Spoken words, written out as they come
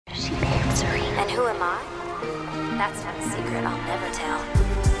And who am I? That's not a secret I'll never tell.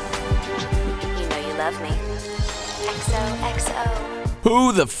 You know you love me. XOXO.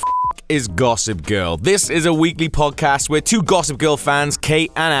 Who the f*** is Gossip Girl? This is a weekly podcast where two Gossip Girl fans,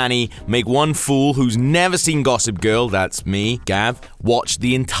 Kate and Annie, make one fool who's never seen Gossip Girl, that's me, Gav, watch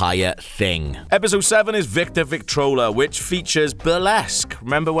the entire thing. Episode 7 is Victor Victrola, which features burlesque.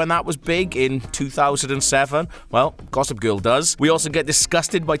 Remember when that was big in 2007? Well, Gossip Girl does. We also get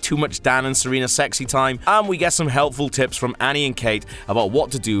disgusted by too much Dan and Serena sexy time, and we get some helpful tips from Annie and Kate about what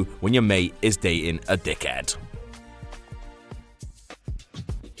to do when your mate is dating a dickhead.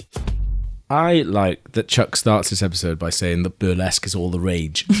 I like that Chuck starts this episode by saying that burlesque is all the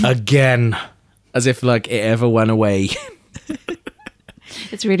rage. Again. As if, like, it ever went away.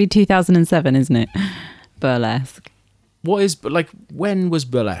 It's really 2007, isn't it? Burlesque. What is, like, when was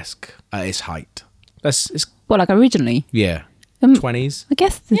burlesque at its height? Well, like originally? Yeah. 20s? I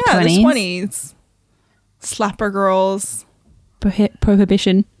guess the 20s. The 20s. Slapper girls.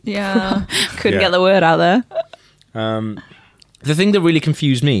 Prohibition. Yeah. Couldn't get the word out there. The thing that really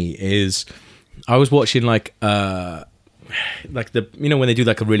confused me is I was watching like the, you know, when they do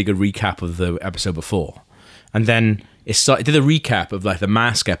like a really good recap of the episode before, and then it did a recap of like the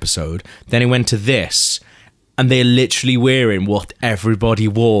Mask episode, then it went to this, and they're literally wearing what everybody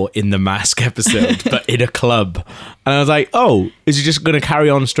wore in the Mask episode, but in a club. And I was like, oh, is he just going to carry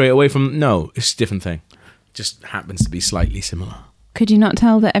on straight away from, no, it's a different thing. Just happens to be slightly similar. Could you not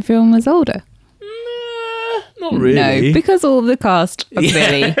tell that everyone was older? Not really. No, because all of the cast are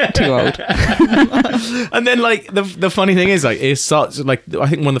clearly too old. And then, like, the funny thing is, like, it starts, like, I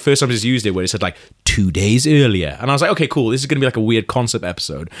think one of the first times it's used it where it said, like, 2 days earlier. And I was like, okay, cool, this is going to be like a weird concept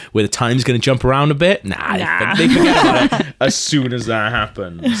episode where the time's going to jump around a bit. Nah. They forget about it as soon as that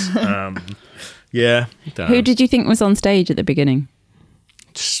happens. Yeah. Who did you think was on stage at the beginning?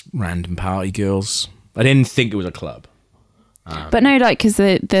 Just random party girls. I didn't think it was a club. But no, like, because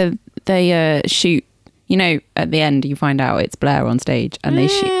they shoot. You know, at the end, you find out it's Blair on stage, and they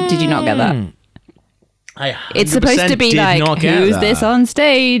shoot. Did you not get that? It's supposed to be like, who's this on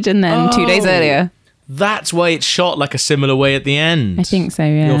stage? And then 2 days earlier. That's why it's shot like a similar way at the end. I think so,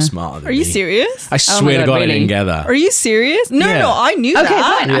 yeah. You're smarter than me. Are you serious? I swear to God, really? I didn't get that. Are you serious? No, Yeah. no, I knew Okay,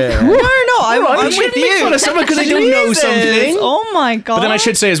 that. fine. Yeah. I'm with make you. fun of someone because they don't know Jesus. something. Oh my God. But then I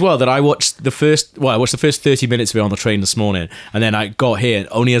should say as well that I watched the first 30 minutes of it on the train this morning, and then I got here, and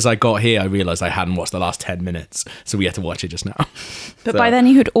only as I got here I realised I hadn't watched the last 10 minutes, so we had to watch it just now. But by then,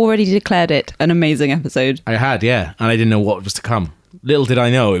 you had already declared it an amazing episode. I had, yeah, and I didn't know what was to come. Little did I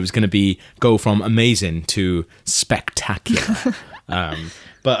know it was going to go from amazing to spectacular.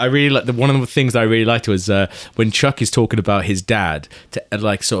 But I really like one of the things that I really liked was when Chuck is talking about his dad to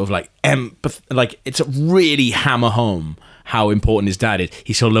it's really hammer home how important his dad is.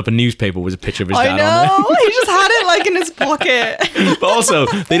 He's holding up a newspaper with a picture of his dad on there. He just had it like in his pocket. But also,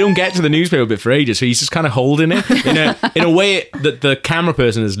 they don't get to the newspaper bit for ages, so he's just kind of holding it in a way that the camera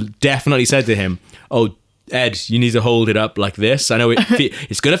person has definitely said to him, "Oh, Ed, you need to hold it up like this. I know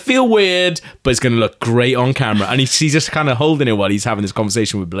it's going to feel weird, but it's going to look great on camera." And he's just kind of holding it while he's having this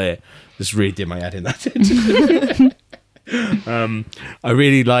conversation with Blair. This really did my head in that. I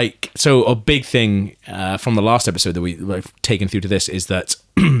really like... So a big thing from the last episode that we've taken through to this is that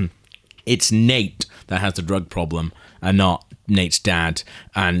it's Nate that has the drug problem and not Nate's dad.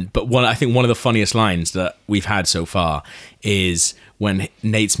 But I think one of the funniest lines that we've had so far is when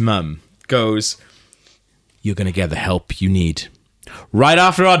Nate's mum goes, "You're going to get the help you need right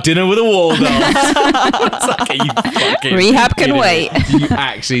after our dinner with the Waldorf." It's like, are you fucking Rehab can wait. You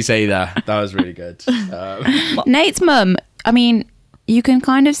actually say that. That was really good. Nate's mum, I mean, you can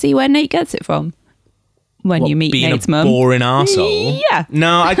kind of see where Nate gets it from when you meet being Nate's a mum. boring arsehole. Yeah.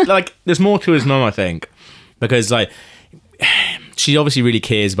 No, I like. There's more to his mum, I think, because like she obviously really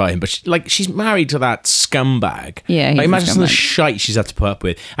cares about him, but she's married to that scumbag. Yeah, he's like, a imagine some of the scumbag. shite she's had to put up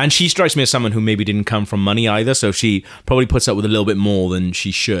with, and she strikes me as someone who maybe didn't come from money either, so she probably puts up with a little bit more than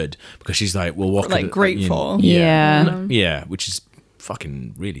she should because she's like, well, what? Like, could grateful. Yeah, which is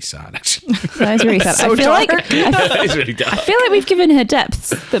fucking really sad, actually. That is really sad. So I feel dark. It's really dark. I feel like we've given her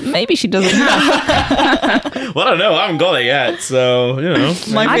depths that maybe she doesn't have. Well, I don't know. I haven't got it yet, so you know.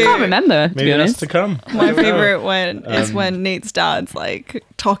 My I can't remember, to Maybe be that's honest. to come. My favorite is when Nate's dad's like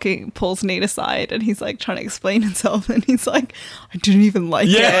pulls Nate aside and he's like trying to explain himself and he's like, "I didn't even like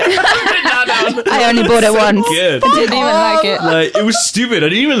it." I only bought it once. Good. I didn't even like it. Like, it was stupid. I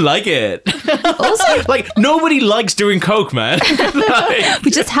didn't even like it. Also, Like, nobody likes doing coke, man. Like,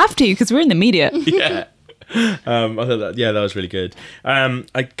 we just have to because we're in the media. yeah. I thought that was really good.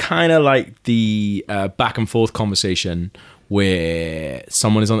 I kind of like the back and forth conversation where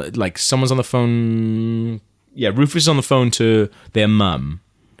someone's on the phone. Yeah, Rufus is on the phone to their mum.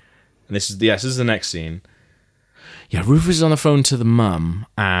 And this is the next scene. Yeah, Rufus is on the phone to the mum,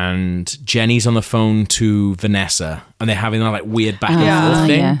 and Jenny's on the phone to Vanessa, and they're having that like weird back and forth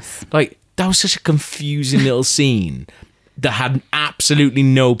thing. Yes. Like, that was such a confusing little scene that had absolutely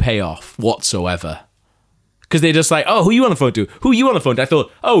no payoff whatsoever. Because they're just like, oh, who are you on the phone to? Who are you on the phone to? I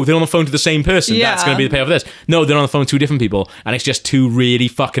thought, oh, they're on the phone to the same person. Yeah. That's going to be the payoff of this. No, they're on the phone to two different people, and it's just two really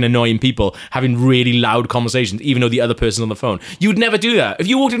fucking annoying people having really loud conversations, even though the other person's on the phone. You'd never do that. If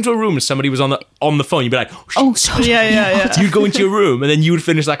you walked into a room and somebody was on the phone, you'd be like, Oh, sorry. Yeah. You'd go into your room, and then you would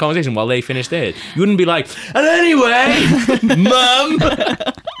finish that conversation while they finished theirs. You wouldn't be like, and anyway, mum.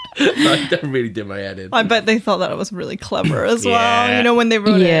 Like, that really did my head in. I bet they thought that it was really clever as well. Yeah. You know, when they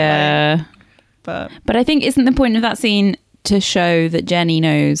wrote it. Yeah. Like, But I think, isn't the point of that scene to show that Jenny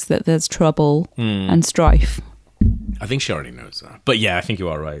knows that there's trouble and strife? I think she already knows that. But yeah, I think you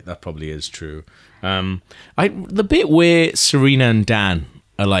are right. That probably is true. The bit where Serena and Dan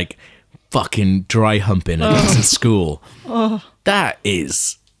are like fucking dry humping at school. That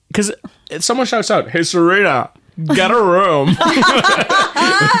is... Because someone shouts out, hey, Serena, get a room.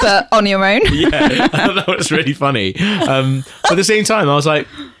 But on your own? Yeah, I thought that was really funny. But at the same time, I was like...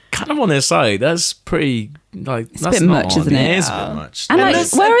 kind of on their side. That's pretty like it's that's a bit not much, on. isn't it? It is a bit much. And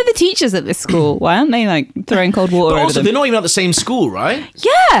like, where are the teachers at this school? Why aren't they like throwing cold water but over also, them? they're not even at the same school, right?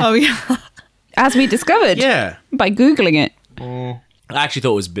 Yeah, oh, yeah. as we discovered. Yeah. By googling it. I actually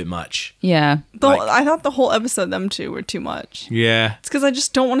thought it was a bit much. Yeah. I thought the whole episode, them two, were too much. Yeah. It's because I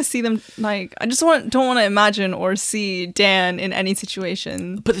just don't want to see them, like, I just don't want to imagine or see Dan in any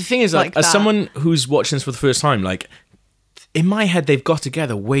situation. But the thing is, like as that. someone who's watching this for the first time, like, in my head, they've got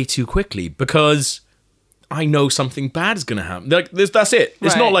together way too quickly because I know something bad is going to happen. Like, that's it.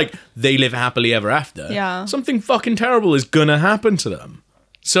 It's not like they live happily ever after. Yeah. Something fucking terrible is going to happen to them.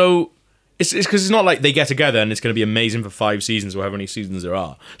 So it's because it's not like they get together and it's going to be amazing for 5 seasons or however many seasons there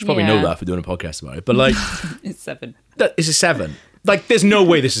are. You should probably know that for doing a podcast about it. But like, It's 7. it's a 7. Like, there's no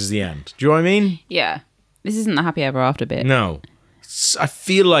way this is the end. Do you know what I mean? Yeah. This isn't the happy ever after bit. No. I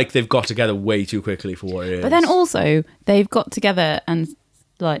feel like they've got together way too quickly for what it is. But then also, they've got together and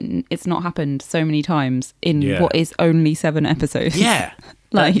like it's not happened so many times in what is only 7 episodes. Yeah.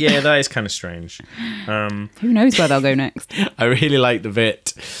 Like, that is kind of strange. who knows where they'll go next? I really like the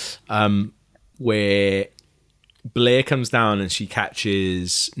bit where Blair comes down and she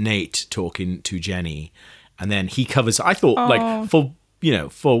catches Nate talking to Jenny, and then he covers. I thought, like, for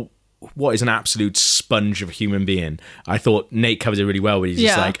what is an absolute sponge of a human being, I thought Nate covers it really well, where he's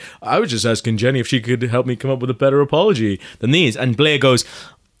just like, I was just asking Jenny if she could help me come up with a better apology than these. And Blair goes,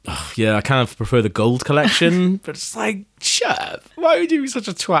 oh, yeah, I kind of prefer the gold collection. But it's like, shut up. Why would you be such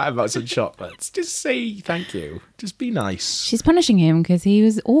a twat about some chocolates? Just say thank you. Just be nice. She's punishing him because he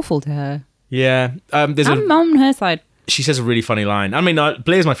was awful to her. Yeah. I'm on her side. She says a really funny line. I mean,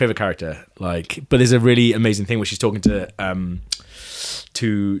 Blair's my favorite character. Like, but there's a really amazing thing where she's talking to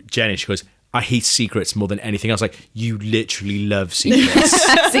Jenny. She goes, I hate secrets more than anything else. Like, you literally love secrets.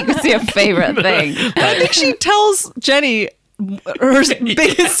 Secret's your favourite thing. I think she tells Jenny her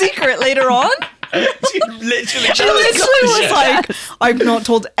biggest secret later on. She literally was like, I've not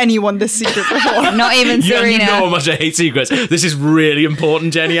told anyone this secret before. Not even You Serena. know how much I hate secrets. This is really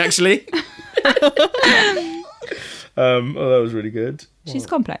important, Jenny, actually. That was really good. She's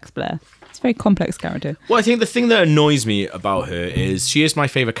complex, Blair. It's a very complex character. Well, I think the thing that annoys me about her is she is my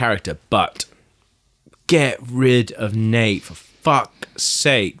favourite character, but get rid of Nate, for fuck's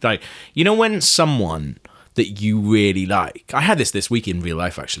sake. Like, you know when someone that you really like... I had this week in real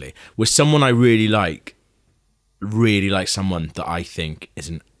life, actually, where someone I really like someone that I think is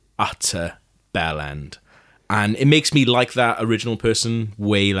an utter bell end. And it makes me like that original person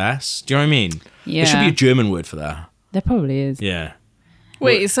way less. Do you know what I mean? Yeah. There should be a German word for that. There probably is. Yeah.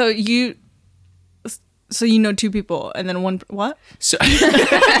 Wait, so you know 2 people and then one, what? So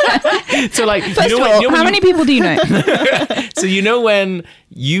like, First of all, how many people do you know? So you know when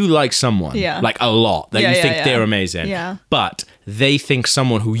you like someone, like a lot, that you think they're amazing, but they think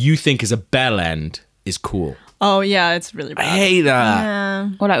someone who you think is a bell end is cool. Oh yeah, it's really bad. I hate that. Yeah.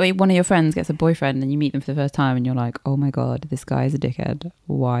 Or like when one of your friends gets a boyfriend and you meet them for the first time and you're like, oh my God, this guy is a dickhead.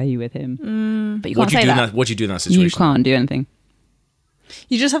 Why are you with him? But you can't say that. What do you do in that situation? You can't do anything.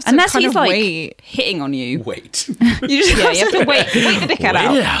 You just have to Unless kind he's of like wait. hitting on you. Wait. You just You have to wait the dickhead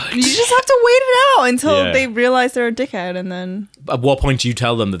out. You just have to wait it out until Yeah. they realize they're a dickhead, and then At what point do you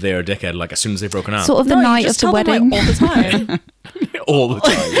tell them that they're a dickhead? Like as soon as they've broken up? Sort of the No, you night of just the tell wedding. them, like, all the time. All the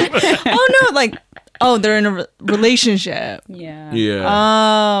time. Oh no, like they're in a relationship. Yeah. Yeah.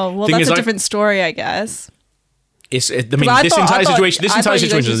 Oh well, Thing that's is, a I- different story, I guess. this I entire thought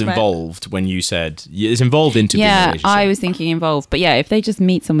situation is meant- involved when you said it's involved into being a Yeah, relationship. I was thinking involved. But yeah, if they just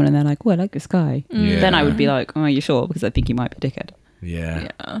meet someone and they're like, "Oh, I like this guy," then I would be like, "Oh, are you sure?" Because I think he might be a dickhead. Yeah,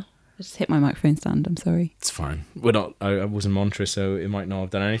 Yeah. I just hit my microphone stand. I'm sorry. it's fine. We're not. I was in Montreux, so it might not have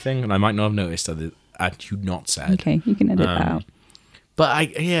done anything, and I might not have noticed that had you not said. Okay, you can edit that out. But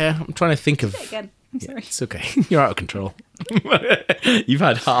I'm trying to think of. Again, I'm Yeah, sorry. it's okay. You're out of control. You've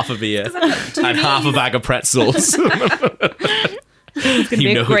had half a beer and half a bag of pretzels. It's going to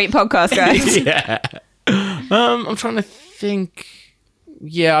be a great podcast, guys. Yeah. I'm trying to think.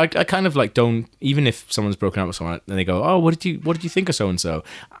 Yeah, I kind of like don't. Even if someone's broken up with someone and they go, "Oh, what did you think of so and so?"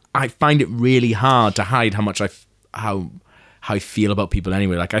 I find it really hard to hide how much how I feel about people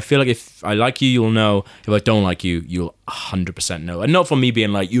anyway. Like, I feel like if I like you, you'll know. If I don't like you, you'll 100% know. And not for me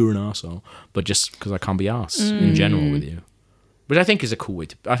being like, you're an arsehole, but just because I can't be arse in general with you. Which I think is a cool way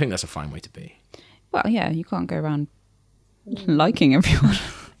to... I think that's a fine way to be. Well, yeah, you can't go around liking everyone.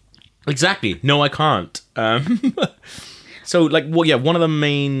 Exactly. No, I can't. So, like, well, yeah, one of the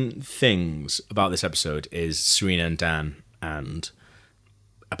main things about this episode is Serena and Dan and...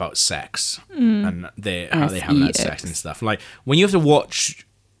 about sex and how they haven't had sex and stuff. Like, when you have to watch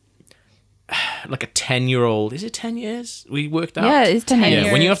like a 10-year-old, is it 10 years? We worked out. Yeah, it's 10 years.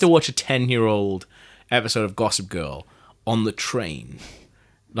 Yeah, when you have to watch a 10-year-old episode of Gossip Girl on the train,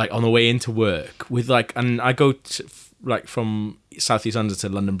 like on the way into work, with like, and I go like from Southeast London to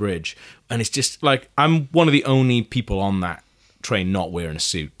London Bridge, and it's just like I'm one of the only people on that train not wearing a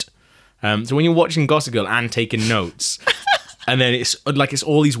suit. So when you're watching Gossip Girl and taking notes. And then it's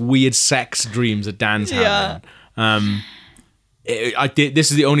all these weird sex dreams that Dan's having.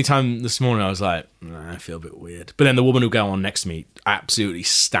 This is the only time this morning I was like, I feel a bit weird. But then the woman who got on next to me absolutely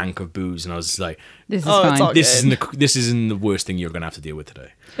stank of booze, and I was just like, This is fine. this isn't the worst thing you're going to have to deal with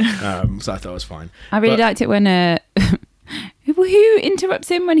today. So I thought it was fine. I really liked it when who interrupts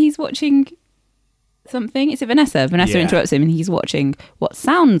him when he's watching something? Is it Vanessa? Vanessa Yeah. interrupts him and he's watching what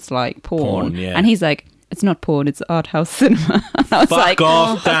sounds like porn. Yeah. And he's like, it's not porn, it's art house cinema. And I was Fuck like,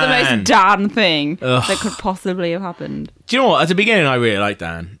 off, that's the Dan. most Dan thing that could possibly have happened. Do you know what? At the beginning, I really liked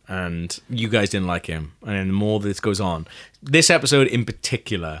Dan, and you guys didn't like him. And then the more this goes on, this episode in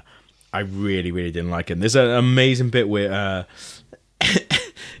particular, I really, really didn't like him. There's an amazing bit where,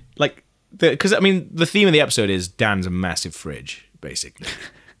 because I mean, the theme of the episode is Dan's a massive fridge, basically,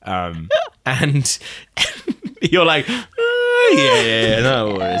 and you're like,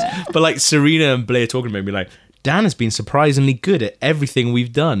 no worries. But like Serena and Blair talking about me, like, Dan has been surprisingly good at everything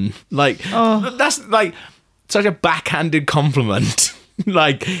we've done. Like, that's like such a backhanded compliment.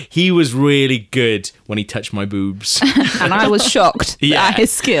 Like, he was really good when he touched my boobs. And I was shocked at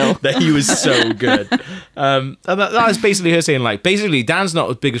his skill. That he was so good. And that was basically her saying, like, basically, Dan's not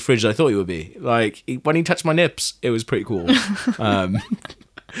as big a fridge as I thought he would be. Like, when he touched my nips, it was pretty cool.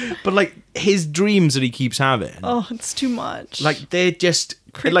 But, like, his dreams that he keeps having. Oh, it's too much. Like, they're just...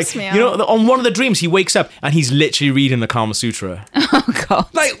 Creeps like, me you know, out. on one of the dreams, he wakes up and he's literally reading the Kama Sutra. Oh, God.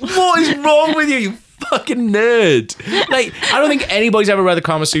 Like, what is wrong with you fucking nerd? Like, I don't think anybody's ever read the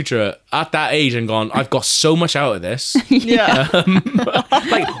Kama Sutra at that age and gone, I've got so much out of this. yeah.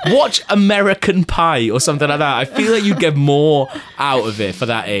 Like, watch American Pie or something like that. I feel like you'd get more out of it for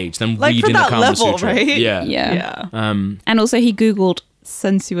that age than Like, for reading the that Kama level, Sutra. right? Yeah. Yeah. Yeah. And also he Googled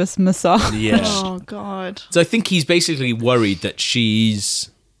sensuous massage. Yeah. Oh, God. So I think he's basically worried that she's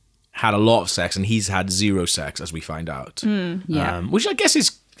had a lot of sex and he's had zero sex, as we find out. Yeah. Which I guess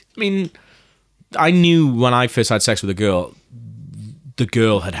is, I mean, I knew when I first had sex with a girl, the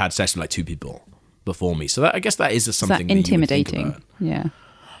girl had had sex with like two people before me. So that, I guess that is Is something that that you would think intimidating? about. Yeah.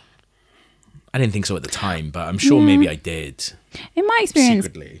 I didn't think so at the time, but I'm sure maybe I did. In my experience,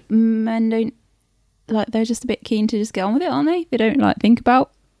 Secretly. men don't, like, they're just a bit keen to just get on with it, aren't they? They don't, like, think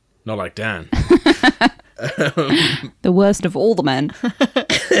about Not like Dan. the worst of all the men.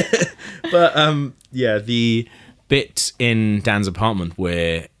 But yeah, the bit in Dan's apartment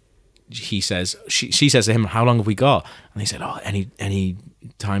where he says, she says to him, how long have we got? And he said, oh, any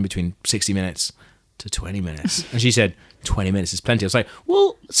time between 60 minutes to 20 minutes. And she said, 20 minutes is plenty. I was like,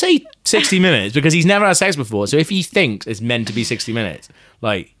 well, say 60 minutes, because he's never had sex before. So if he thinks it's meant to be 60 minutes,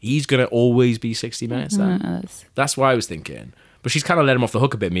 like, he's going to always be 60 minutes then. That's what I was thinking. But she's kind of let him off the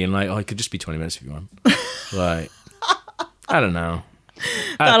hook a bit, me, and like, oh, it could just be 20 minutes if you want. Like, I don't know.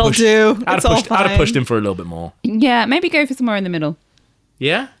 That'll do. I'd It's all have fine. pushed him for a little bit more. Yeah, maybe go for somewhere in the middle.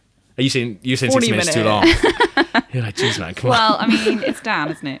 Yeah? Are you saying 40 60 minutes too long? You're like, jeez, man, come Well, I mean, it's Dan,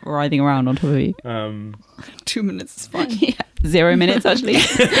 isn't it? Writhing around on top of you. on. 2 minutes is fine. Yeah. 0 minutes, actually.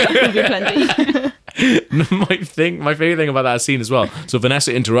 Would be plenty. my favorite thing about that scene as well. So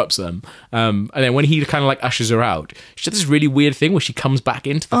Vanessa interrupts them, and then when he kind of like ushers her out, she does this really weird thing where she comes back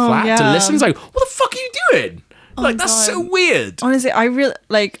into the flat to listen. It's like, what the fuck are you doing? Like, that's so weird. Honestly, I really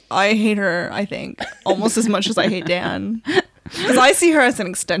I hate her, I think, almost as much as I hate Dan. Because I see her as an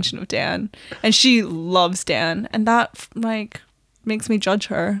extension of Dan, and she loves Dan, and that like makes me judge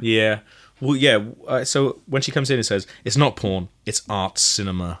her. Yeah. Well, yeah. So when she comes in and says, "It's not porn, it's art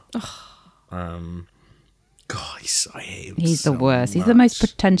cinema." God, I hate him. He's so the worst. He's the much. most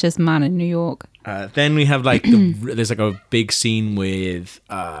pretentious man in New York. Then we have like there's like a big scene with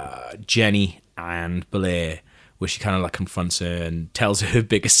Jenny and Belair, where she kind of like confronts her and tells her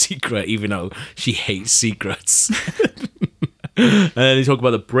biggest secret, even though she hates secrets. And then they talk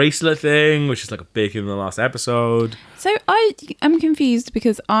about the bracelet thing, which is like a big thing in the last episode. So I am confused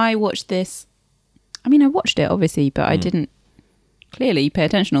because I watched this. I mean, I watched it obviously, but I didn't clearly pay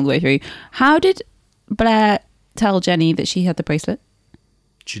attention all the way through. How did Blair tell Jenny that she had the bracelet?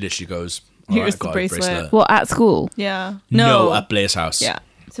 She literally goes, "All Here's right, the got a bracelet." Well, at school. Yeah. No, at Blair's house. Yeah.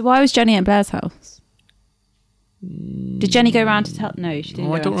 So why was Jenny at Blair's house? Did Jenny go around to tell? No, she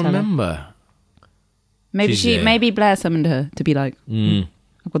didn't. Oh, I don't remember. Maybe Blair summoned her to be like, I've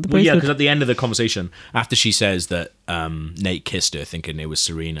got the Well, yeah, bracelet. because at the end of the conversation, after she says that Nate kissed her thinking it was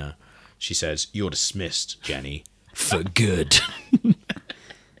Serena, she says, "You're dismissed, Jenny, for good."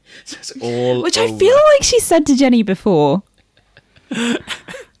 So it's all Which I over. feel like she said to Jenny before.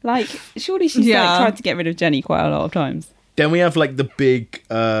 Like, surely she's like tried to get rid of Jenny quite a lot of times. Then we have like the big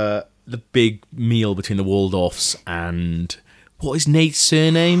meal between the Waldorfs and what is Nate's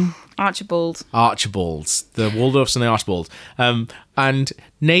surname? Archibald. Archibalds. The Waldorfs and the Archibalds. And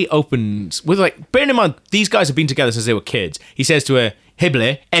Nate opens with like, bearing in mind, these guys have been together since they were kids. He says to her, "Hey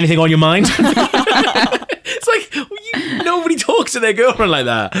Blair, anything on your mind?" It's like, nobody talks to their girlfriend like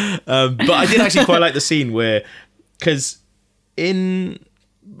that. But I did actually quite like the scene where, because in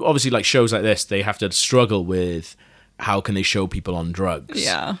obviously like shows like this, they have to struggle with how can they show people on drugs.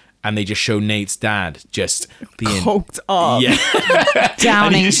 Yeah. And they just show Nate's dad just being Coked up. Yeah.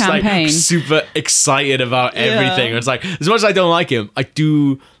 Downing he's champagne. like super excited about everything. It's like, as much as I don't like him, I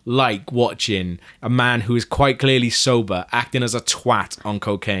do like watching a man who is quite clearly sober acting as a twat on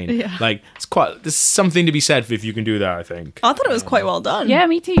cocaine. Yeah. Like, there's something to be said for if you can do that, I think. I thought it was quite well done. Yeah,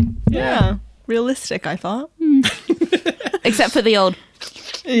 me too. Yeah. Realistic, I thought. Except for the old.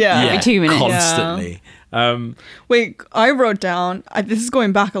 Yeah. Every 2 minutes. Constantly. Wait, I wrote down, this is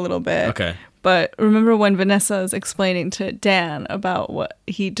going back a little bit. Okay. But remember when Vanessa is explaining to Dan about what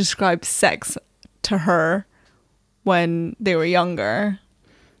he described sex to her when they were younger?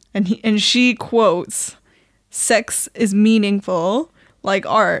 And she quotes, "Sex is meaningful like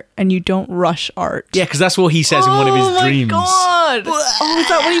art, and you don't rush art." Yeah, because that's what he says in one of his dreams. Oh my god! Oh, is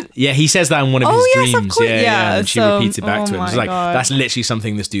that what he... Yeah, he says that in one of his yes, of dreams. course. Yeah, and she So- repeats it back to him. oh She's my like, God. that's literally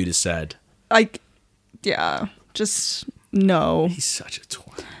something this dude has said. Like, yeah, just no. He's such a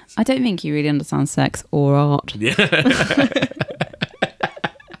twat. I don't think he really understands sex or art.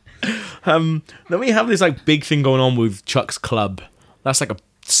 Then we have this like big thing going on with Chuck's club. That's like a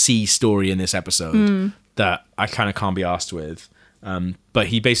C story in this episode that I kind of can't be arsed with. But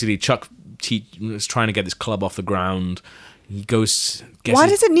he basically, Chuck is trying to get this club off the ground. He goes... Why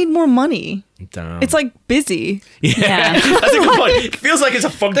does it need more money? Down. It's like busy. Yeah. That's a good point. It feels like it's a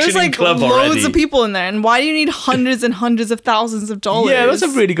functioning There's like club loads already. of people in there, and why do you need hundreds and hundreds of thousands of dollars? Yeah, that's a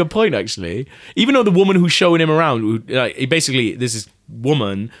really good point, actually. Even though the woman who's showing him around, basically, there's this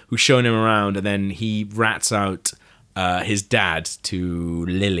woman who's showing him around, and then he rats out his dad to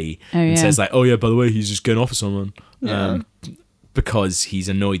Lily and says like, "Oh yeah, by the way, he's just getting off with someone." Because he's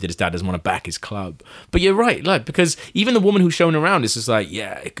annoyed that his dad doesn't want to back his club. But you're right, like, because even the woman who's showing around is just like,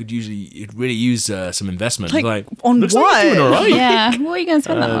 yeah, it really use some investment. Like, on looks what? Like you're doing all right. Yeah. What are you going to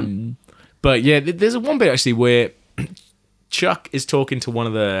spend that on? But yeah, there's one bit actually where Chuck is talking to one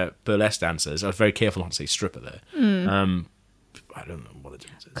of the burlesque dancers. I was very careful not to say stripper there. I don't know what the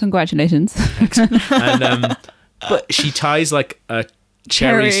difference is. Congratulations. And but she ties like a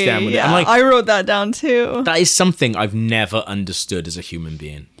cherry stem with it. Yeah, I'm like, I wrote that down too. that is something I've never understood as a human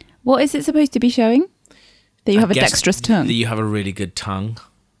being. What is it supposed to be showing? That you have a guess dexterous tongue? That you have a really good tongue.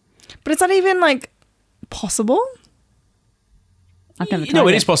 But is that even like possible? I've never You know,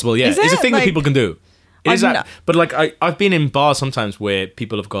 tried it is possible, yeah. Is It's a it? thing that Like, people can do. It is I've that. But like, I've been in bars sometimes where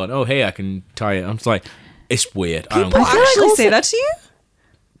people have gone, "Oh, hey, I can tie it." I'm just like, it's weird. I don't People get it. feel like actually also- say that to you?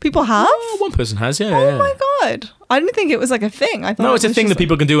 People have? Oh, one person has, yeah. Oh my god. I didn't think it was like a thing. I thought No, it's a was thing just that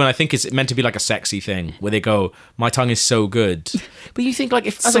people can do, and I think it's meant to be like a sexy thing where they go, "My tongue is so good." But you think like,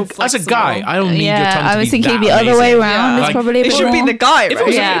 if as So a guy, flexible. I don't need your tongue to I was be thinking that the other way amazing. around. Yeah. It's Like, probably a it bit should be more- the guy, If it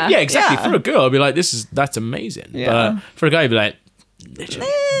was Yeah. yeah, exactly. Yeah. For a girl, I'd be like, that's amazing. Yeah. But for a guy, I'd be like, literally,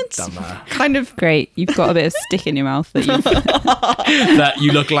 It's done that. kind of Great, you've got a bit of stick in your mouth that you've. That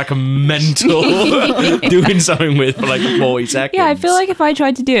you look like a mental doing something with for like 40 seconds. Yeah, I feel like if I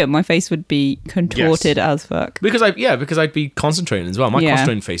tried to do it, my face would be contorted as fuck. because I'd be concentrating as well. My Yeah.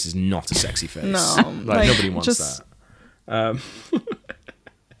 concentrating face is not a sexy face. No, like nobody wants just- that.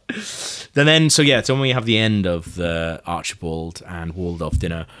 Then so when we have the end of the Archibald and Waldorf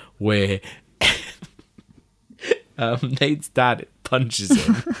dinner where Nate's dad punches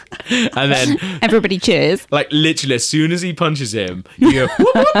him, and then Everybody cheers. like literally as soon as he punches him, you go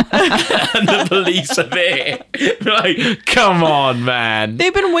whoop, whoop, and the police are there. Like, come on, man.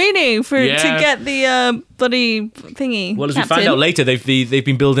 they've been waiting to Yeah. get the bloody thingy. Well, as we find Captain. out later, they've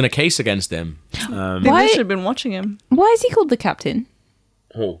been building a case against him. They Why- should have been watching him. Why is he called the captain?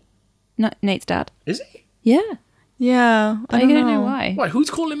 Oh, Nate's dad. is he? Yeah, Yeah, I don't know why. Why? Who's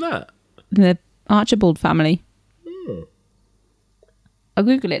calling him that? The Archibald family. I'll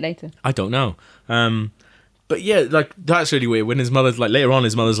Google it later. I don't know. But yeah, like that's really weird. When his mother's like later on,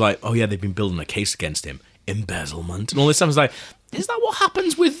 his mother's like, "Oh yeah, they've been building a case against him, embezzlement, and all this stuff." It's like, is that what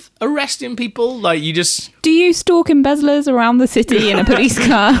happens with arresting people? Like you just Do you stalk embezzlers around the city in a police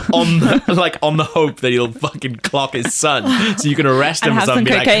car? on the hope that he'll fucking clock his son, so you can arrest him And or have something.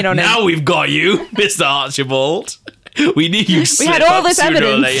 some Be like, cocaine on him. now we've got you, Mr. Archibald. We knew you. We had all this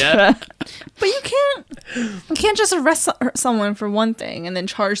evidence. But you can't just arrest someone for one thing and then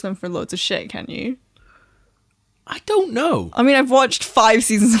charge them for loads of shit, can you? I don't know. I mean, I've watched 5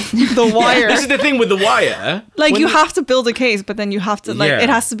 seasons of The Wire. This is the thing with The Wire. Like, When you the- have to build a case, but then you have to, like, Yeah. it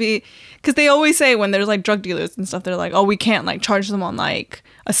has to be... Because they always say when there's, like, drug dealers and stuff, they're like, oh, we can't, like, charge them on, like,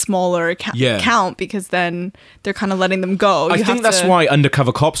 a smaller Yeah. count because then they're kind of letting them go. I You think have that's to- why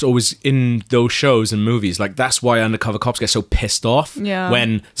undercover cops always in those shows and movies, like that's why undercover cops get so pissed off Yeah.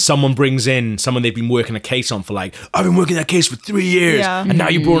 when someone brings in someone they've been working a case on for like, I've been working that case for 3 years Yeah. and now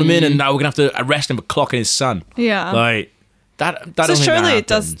you brought him in and now we're gonna have to arrest him for clocking his son. Yeah. Like that So don't think surely that it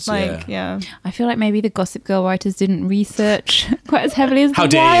does, happens. like, yeah. I feel like maybe the Gossip Girl writers didn't research quite as heavily as How the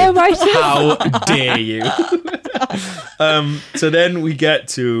dare Wire you? writers. How dare you? So then we get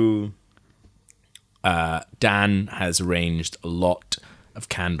to Dan has arranged a lot of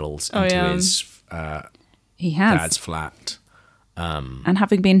candles Oh, into yeah. his He has. dad's flat. And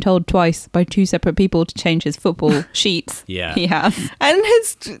having been told twice by 2 separate people to change his football sheets, Yeah. he has. And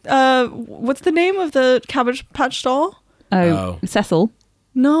his, what's the name of the Cabbage Patch doll? Oh, Cecil.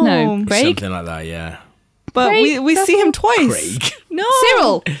 No. No, Craig? Something like that, yeah. But Craig, we see him twice. Craig. No.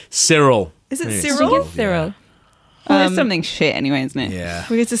 Cyril. Cyril. Is it Maybe it's Cyril? Yes, Cyril. Well, it's something shit anyway, isn't it? Yeah.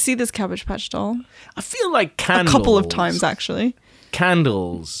 We get to see this Cabbage Patch doll I feel like a candles. couple of times, actually.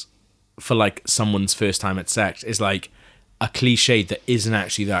 Candles for like someone's first time at sex is like a cliche that isn't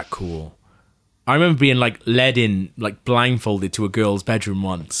actually that cool. I remember being like led in, like blindfolded to a girl's bedroom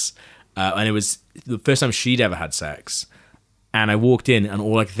once. And it was the first time she'd ever had sex. And I walked in and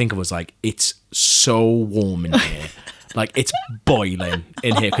all I could think of was like, it's so warm in here. Like it's boiling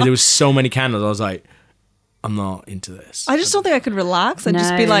in here because there was so many candles. I was like, I'm not into this. I just don't think I could relax. I'd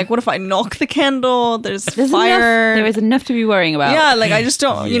just be No. like, what if I knock the candle? There's There's fire. there is enough to be worrying about. Yeah, like I just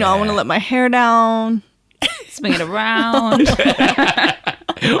don't, you know, I want to Yeah. let my hair down. Swing it around.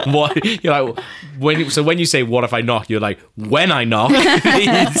 What you're like when you say what if I knock, you're like when I knock,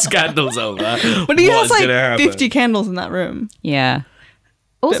 the scandal's over. But he has What's like gonna happen? 50 candles in that room. Yeah.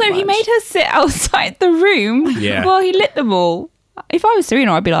 Also, he much. made her sit outside the room Yeah. while he lit them all. If I was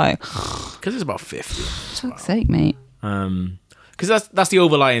Serena, I'd be like, Because it's about 50. fuck's sake, mate. Because that's the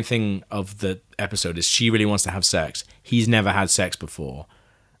overlying thing of the episode is she really wants to have sex. He's never had sex before,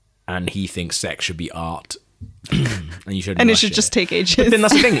 and he thinks sex should be art, and you should. And it rush should just take ages. But then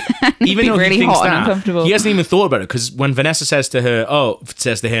that's the thing. Even Be though really he thinks hot and that, uncomfortable. he hasn't even thought about it. Because when Vanessa says to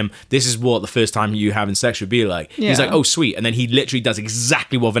him, "This is what the first time you having sex should be like," he's Yeah. like, "Oh, sweet," and then he literally does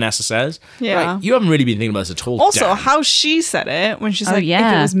exactly what Vanessa says. Yeah. Like, you haven't really been thinking about this at all. Also, Dan. how she said it when she's Oh, like, if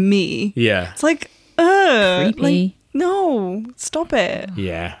yeah. it was me. Yeah. It's like, like, Creepy. no, stop it.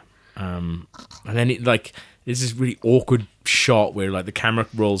 Yeah. And then there's this really awkward shot where like the camera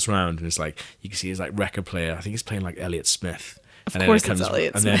rolls around and it's like you can see his like record player. I think he's playing like Elliott Smith. Of And course then it it's comes,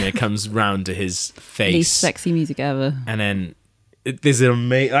 Elliott and then it comes round to his face. Least sexy music ever. And then there's an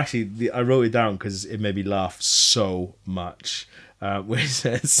amazing. Actually, I wrote it down because it made me laugh so much. Where it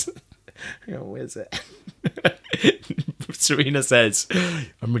says, where is it? Serena says,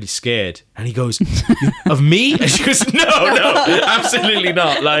 I'm really scared. And he goes, of me? And she goes, no, absolutely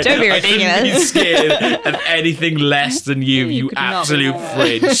not. Like, Don't be I couldn't be ridiculous. scared of anything less than you could not absolute be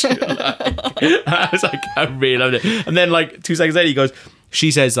fridge. I was like, I really loved it. And then like 2 seconds later, he goes, she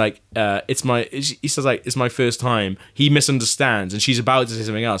says like, he says like, it's my first time. He misunderstands and she's about to say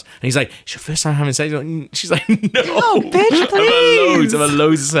something else. And he's like, it's your first time having sex? She's like, no. bitch, please. I've had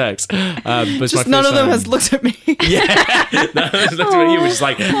loads of sex. But it's Just my none first of them time. has looked at me. Yeah. None of them has looked at you, which is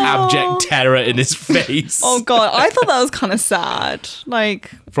like abject terror in his face. Oh god, I thought that was kind of sad. Like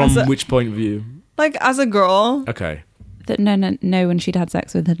From as a, which point of view? like as a girl. Okay. That no one she'd had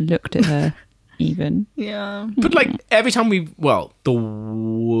sex with had looked at her even. Yeah. But like every time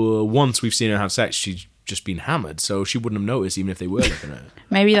once we've seen her have sex, she's just been hammered, so she wouldn't have noticed even if they were looking at her.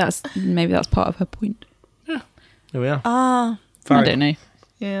 Maybe that's part of her point. There we are. I don't know.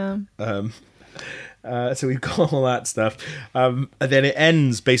 Yeah. So we've got all that stuff. And then it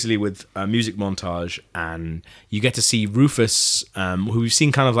ends basically with a music montage, and you get to see Rufus, who we've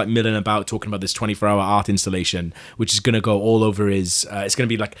seen kind of like milling about talking about this 24-hour art installation, which is going to go all over his... it's going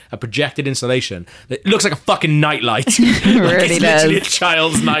to be like a projected installation. It looks like a fucking nightlight. It really it's literally a does.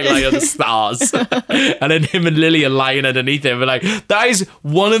 child's nightlight of the stars. And then him and Lily are lying underneath it. We're like, that is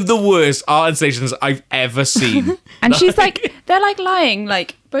one of the worst art installations I've ever seen. And she's like, they're like lying,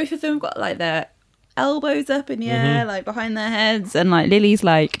 like both of them got like their elbows up in the air, like behind their heads, and like Lily's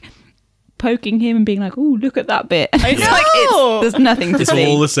like poking him and being like, "Oh, look at that bit." It's know! like there's nothing to It's see.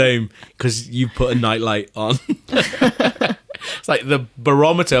 all the same because you put a nightlight on. It's like the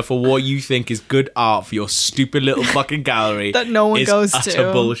barometer for what you think is good art for your stupid little fucking gallery That no one is goes utter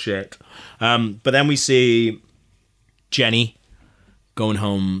to. bullshit. But then we see Jenny going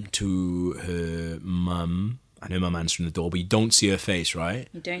home to her mum, and her mum answering the door, but you don't see her face, right?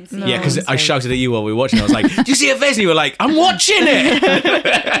 You don't see. Yeah, because I shouted at you while we were watching. I was like, "Do you see her face?" And you were like, "I'm watching it,"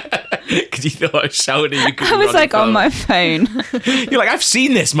 because you thought I was shouting at you. 'cause I you were was like on phone. my phone. You're like, I've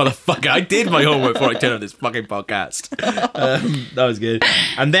seen this, motherfucker. I did my homework before I turned on this fucking podcast. That was good.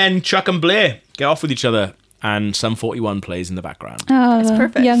 And then Chuck and Blair get off with each other, and Sum 41 plays in the background. Oh, That's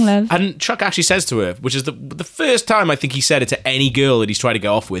perfect. Young love. And Chuck actually says to her, which is the first time I think he said it to any girl that he's tried to get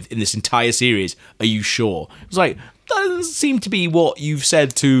off with in this entire series, "Are you sure?" It's like, that doesn't seem to be what you've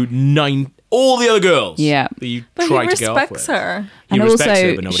said to all the other girls Yeah. that you But tried he to get off with. respects her. He And respects her,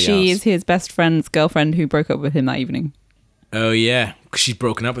 also, but nobody she else. is his best friend's girlfriend who broke up with him that evening. Oh, yeah. Because she's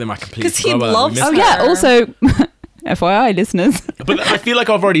broken up with him. I completely 'Cause he forgot about that. We loves missed Oh her. that. yeah. Also, FYI, listeners. But I feel like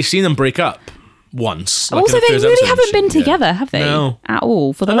I've already seen them break up once. like Also, in the they first really episode haven't and been shit. Yeah. together, have they? No. At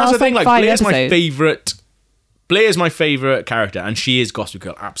all for the And that's last the thing, like 5 Blair's episodes. my favourite. Blair's my favourite character, and she is Gossip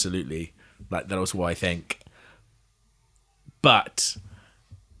Girl, absolutely. Like, that was what I think. But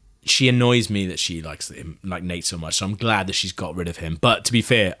she annoys me that she likes him, like Nate so much, so I'm glad that she's got rid of him. But to be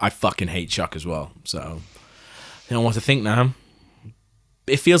fair, I fucking hate Chuck as well, so I don't know what to think now.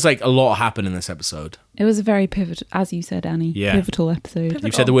 It feels like a lot happened in this episode. It was a very pivotal, as you said, Annie. Yeah. Pivotal episode.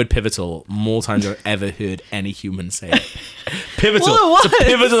 You've said the word pivotal more times than I've ever heard any human say it. Pivotal. Well, it It's a was.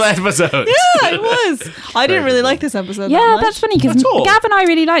 pivotal episode. Yeah, it was. I didn't really pivotal. like this episode. Yeah, that much. that's funny because At all. Gav and I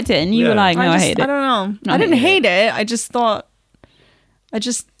really liked it, and you Yeah. were like, "No, I hate I it." don't know. No, I didn't I hate hate it. I just thought. I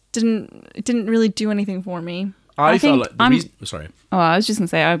just didn't. It didn't really do anything for me. I felt think like the I'm- reason. Sorry. Oh, I was just gonna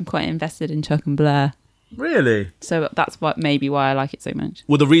say I'm quite invested in Chuck and Blair, Really? so that's maybe why I like it so much.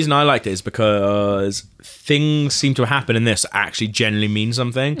 Well, the reason I liked it is because things seem to happen in this actually generally mean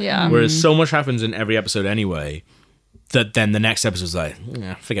something. Yeah. Whereas so much happens in every episode anyway, that then the next episode's like,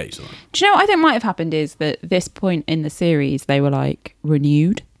 yeah, forget you something. Do you know what I think might have happened is that this point in the series they were like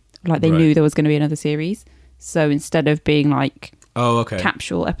renewed, like they Right. knew there was going to be another series. So instead of being like Oh, okay.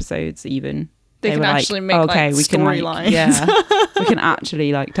 capsule episodes, even They can were actually like, make, oh, like, okay, we can like, storylines. yeah, we can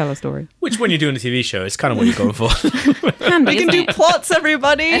actually like tell a story. Which, when you're doing a TV show, it's kind of what you're going for. Handy, We can isn't do it? plots,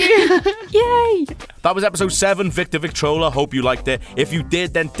 everybody. Yay! That was episode 7, Victor Victrola. Hope you liked it. If you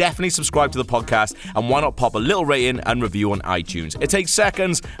did, then definitely subscribe to the podcast, and why not pop a little rating and review on iTunes. It takes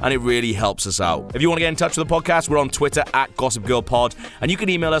seconds, and it really helps us out. If you want to get in touch with the podcast, we're on Twitter at GossipGirlPod, and you can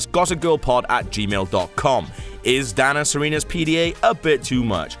email us gossipgirlpod@gmail.com. Is Dan and Serena's PDA a bit too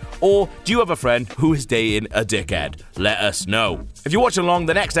much? Or do you have a friend who is dating a dickhead? Let us know. If you're watching along,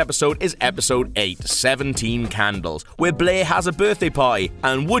 the next episode is episode 8, 17 Candles, where Blair has a birthday party,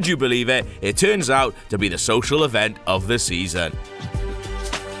 and would you believe it, it turns out to be the social event of the season.